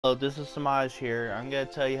Hello, this is Samaj here. I'm going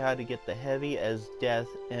to tell you how to get the Heavy as Death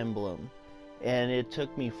emblem. And it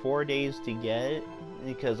took me 4 days to get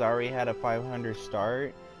because I already had a 500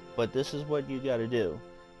 start. But this is what you got to do.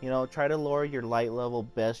 Try to lower your light level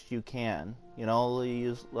best you can.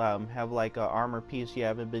 Have like a armor piece you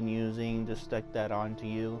haven't been using, just stick that onto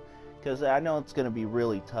you. Because I know it's going to be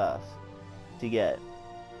really tough to get.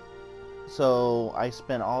 So I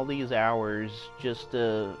spent all these hours just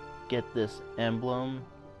to get this emblem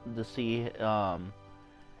to see how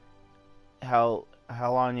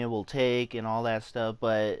long it will take and all that stuff,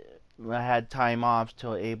 but I had time off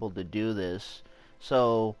to able to do this.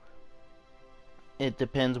 So it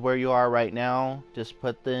depends where you are right now. Just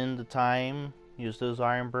put in the time, use those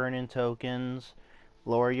iron burning tokens,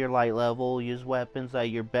 lower your light level, use weapons that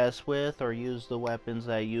you're best with, or use the weapons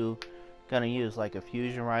that you gonna use, like a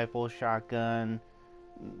fusion rifle, shotgun,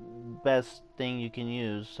 best thing you can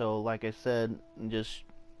use. So like I said, just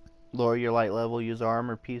lower your light level, use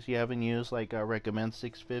armor piece you haven't used, like I recommend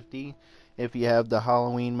 650. If you have the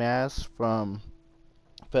Halloween mask from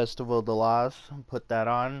Festival of the Lost, put that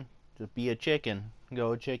on. Just be a chicken.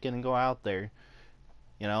 Go a chicken and go out there.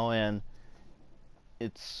 And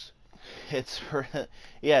it's it's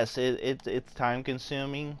yes, it's time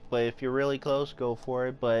consuming, but if you're really close, go for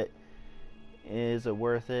it. But is it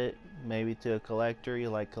worth it? Maybe to a collector, you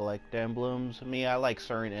like collect emblems. Me, I like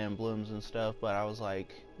certain emblems and stuff, but I was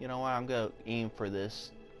like, you know what, I'm gonna aim for this,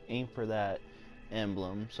 aim for that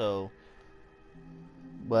emblem. So,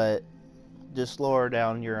 but just lower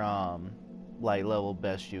down your light level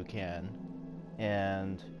best you can,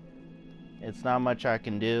 and it's not much I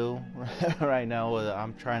can do right now.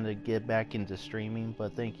 I'm trying to get back into streaming,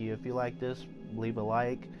 but thank you. If you like this, leave a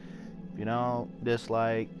like. If you don't,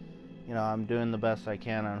 dislike. I'm doing the best I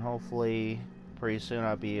can, and hopefully pretty soon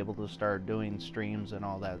I'll be able to start doing streams and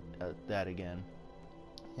all that again.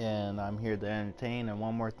 And I'm here to entertain. And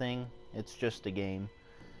one more thing, it's just a game.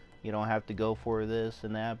 You don't have to go for this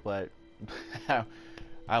and that, but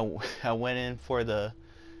I went in for that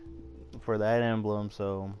emblem,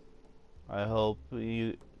 so I hope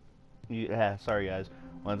sorry guys,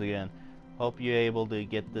 once again, hope you're able to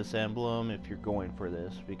get this emblem if you're going for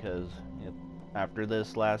this, because after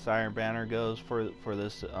this last Iron Banner goes for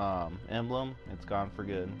this emblem, it's gone for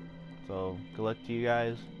good. So good luck to you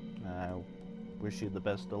guys. I wish you the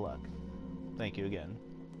best of luck. Thank you again.